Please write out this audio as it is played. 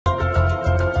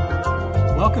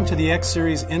Welcome to the X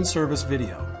Series in-service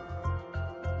video.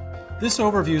 This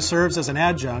overview serves as an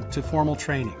adjunct to formal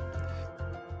training.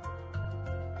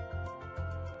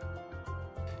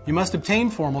 You must obtain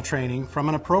formal training from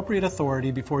an appropriate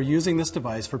authority before using this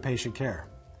device for patient care.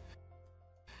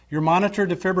 Your monitor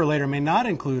defibrillator may not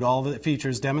include all the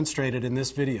features demonstrated in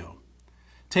this video.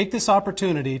 Take this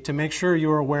opportunity to make sure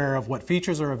you are aware of what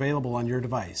features are available on your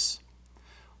device.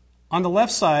 On the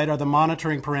left side are the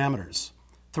monitoring parameters: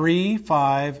 3,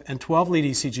 5, and 12 lead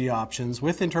ECG options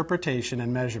with interpretation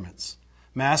and measurements.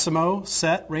 Masimo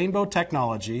SET Rainbow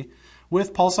technology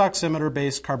with pulse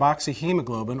oximeter-based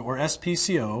carboxyhemoglobin or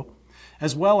SPCO,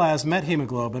 as well as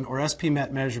methemoglobin or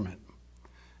SP-MET measurement.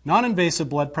 Non-invasive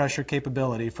blood pressure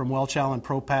capability from Welch Allyn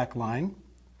ProPac line.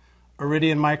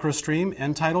 Iridian microstream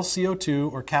end-tidal CO2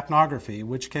 or capnography,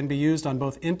 which can be used on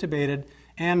both intubated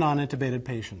and non-intubated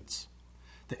patients.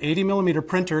 The 80mm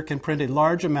printer can print a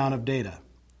large amount of data.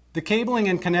 The cabling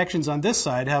and connections on this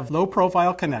side have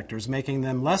low-profile connectors, making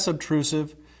them less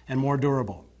obtrusive and more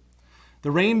durable. The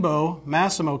Rainbow,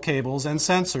 Masimo cables and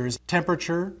sensors,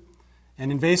 temperature, and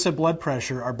invasive blood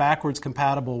pressure are backwards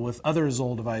compatible with other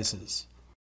Zoll devices.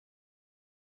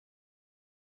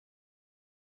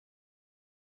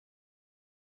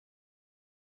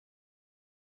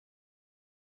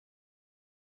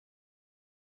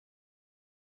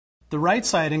 The right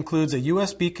side includes a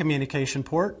USB communication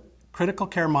port, critical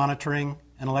care monitoring,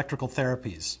 and electrical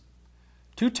therapies.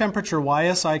 2 temperature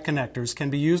YSI connectors can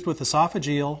be used with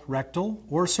esophageal, rectal,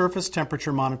 or surface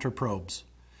temperature monitor probes.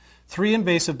 3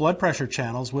 invasive blood pressure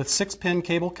channels with 6-pin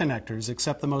cable connectors,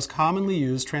 except the most commonly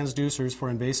used transducers for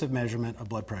invasive measurement of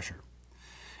blood pressure.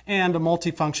 And a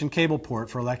multifunction cable port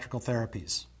for electrical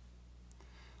therapies.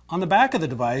 On the back of the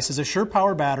device is a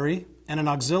SurePower battery and an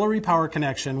auxiliary power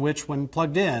connection which, when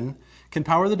plugged in, can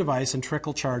power the device and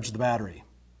trickle charge the battery.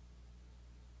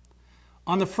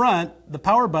 On the front, the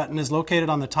power button is located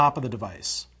on the top of the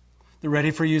device. The Ready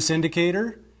for Use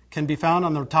indicator can be found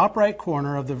on the top right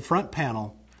corner of the front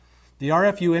panel. The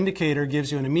RFU indicator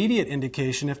gives you an immediate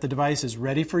indication if the device is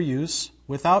ready for use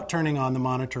without turning on the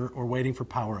monitor or waiting for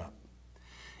power up.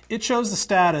 It shows the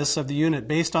status of the unit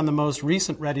based on the most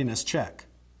recent readiness check.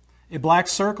 A black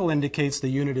circle indicates the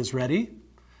unit is ready.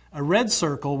 A red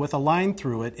circle with a line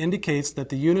through it indicates that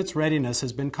the unit's readiness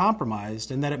has been compromised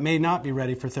and that it may not be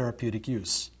ready for therapeutic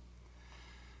use.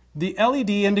 The LED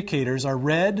indicators are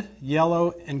red,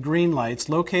 yellow, and green lights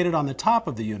located on the top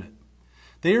of the unit.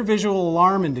 They are visual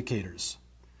alarm indicators.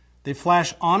 They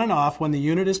flash on and off when the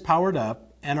unit is powered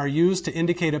up and are used to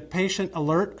indicate a patient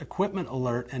alert, equipment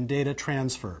alert, and data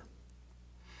transfer.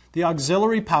 The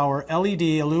auxiliary power LED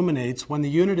illuminates when the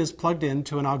unit is plugged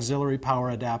into an auxiliary power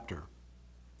adapter.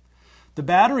 The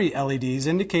battery LEDs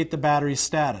indicate the battery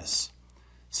status.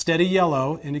 Steady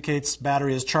yellow indicates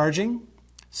battery is charging.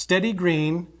 Steady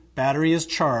green, battery is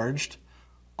charged.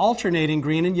 Alternating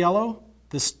green and yellow,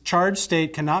 the charge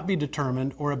state cannot be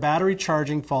determined or a battery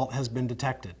charging fault has been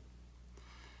detected.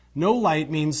 No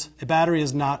light means a battery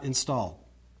is not installed.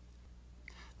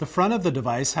 The front of the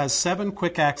device has 7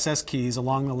 quick access keys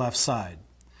along the left side.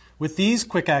 With these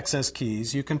quick access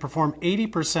keys, you can perform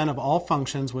 80% of all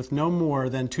functions with no more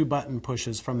than 2 button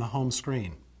pushes from the home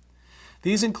screen.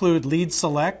 These include lead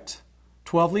select,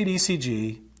 12 lead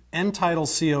ECG, end-tidal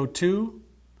CO2,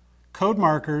 code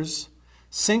markers,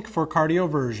 sync for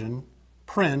cardioversion,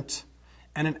 print,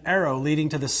 and an arrow leading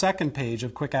to the second page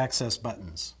of quick access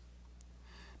buttons.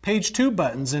 Page 2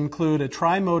 buttons include a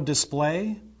tri-mode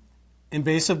display,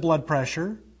 invasive blood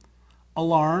pressure,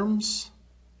 alarms,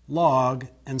 log,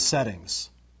 and settings.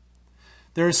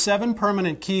 There are 7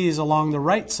 permanent keys along the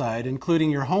right side,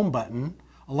 including your home button,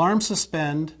 alarm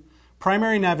suspend,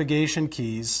 primary navigation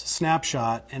keys,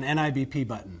 snapshot, and NIBP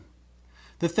button.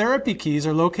 The therapy keys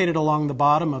are located along the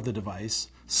bottom of the device.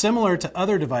 Similar to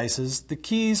other devices, the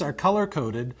keys are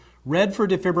color-coded, red for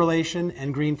defibrillation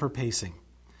and green for pacing.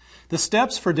 The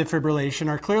steps for defibrillation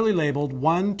are clearly labeled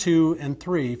 1, 2, and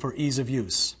 3 for ease of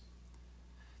use.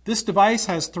 This device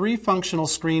has 3 functional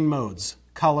screen modes: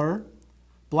 color,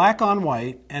 black on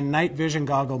white, and night vision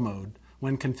goggle mode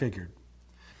when configured.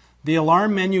 The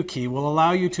alarm menu key will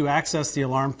allow you to access the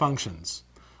alarm functions.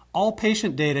 All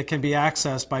patient data can be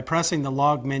accessed by pressing the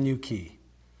log menu key.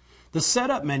 The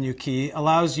setup menu key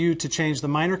allows you to change the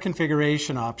minor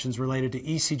configuration options related to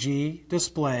ECG,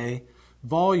 display,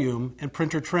 volume, and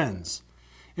printer trends.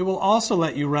 It will also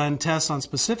let you run tests on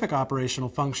specific operational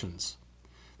functions.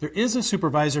 There is a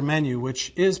Supervisor Menu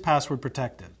which is password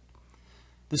protected.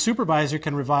 The supervisor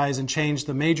can revise and change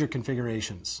the major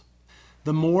configurations.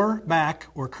 The More, Back,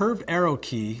 or Curved Arrow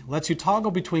key lets you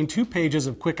toggle between 2 pages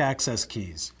of quick access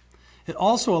keys. It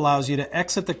also allows you to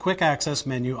exit the quick access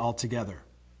menu altogether.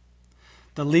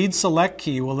 The lead select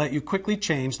key will let you quickly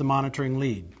change the monitoring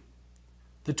lead.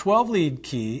 The 12 lead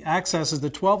key accesses the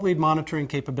 12 lead monitoring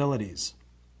capabilities.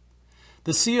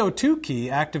 The CO2 key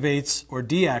activates or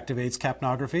deactivates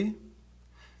capnography.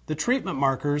 The treatment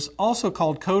markers, also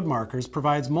called code markers,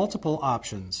 provides multiple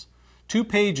options, 2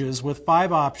 pages with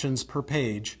 5 options per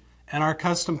page, and are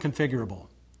custom configurable.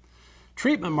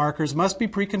 Treatment markers must be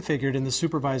pre-configured in the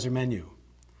Supervisor menu.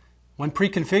 When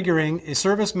pre-configuring, a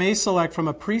service may select from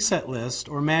a preset list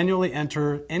or manually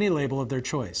enter any label of their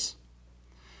choice.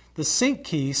 The sync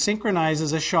key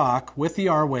synchronizes a shock with the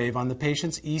R wave on the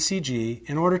patient's ECG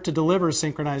in order to deliver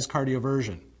synchronized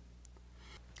cardioversion.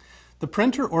 The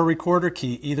printer or recorder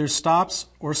key either stops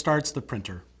or starts the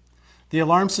printer. The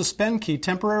alarm suspend key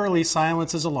temporarily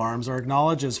silences alarms or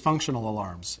acknowledges functional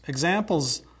alarms.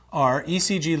 Examples are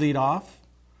ECG lead off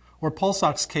or pulse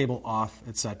ox cable off,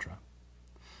 etc.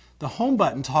 The home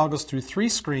button toggles through 3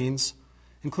 screens,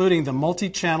 including the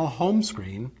multi-channel home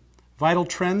screen, vital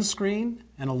trends screen,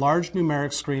 and a large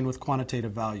numeric screen with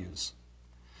quantitative values.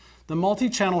 The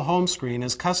multi-channel home screen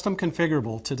is custom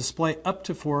configurable to display up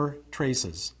to 4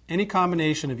 traces, any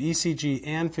combination of ECG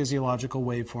and physiological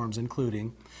waveforms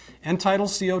including end-tidal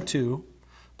CO2,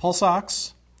 pulse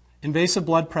ox, invasive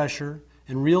blood pressure,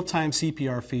 and real-time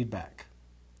CPR feedback.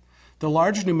 The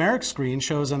large numeric screen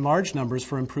shows enlarged numbers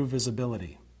for improved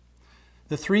visibility.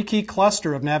 The 3-key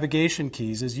cluster of navigation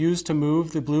keys is used to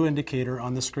move the blue indicator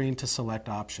on the screen to select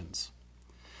options.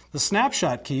 The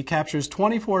snapshot key captures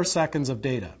 24 seconds of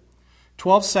data,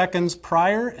 12 seconds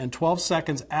prior and 12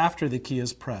 seconds after the key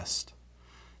is pressed.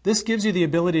 This gives you the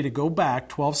ability to go back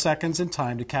 12 seconds in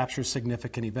time to capture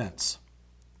significant events.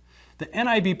 The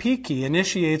NIBP key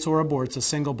initiates or aborts a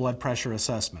single blood pressure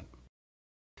assessment.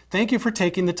 Thank you for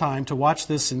taking the time to watch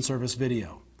this in-service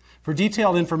video. For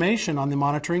detailed information on the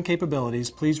monitoring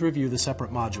capabilities, please review the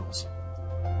separate modules.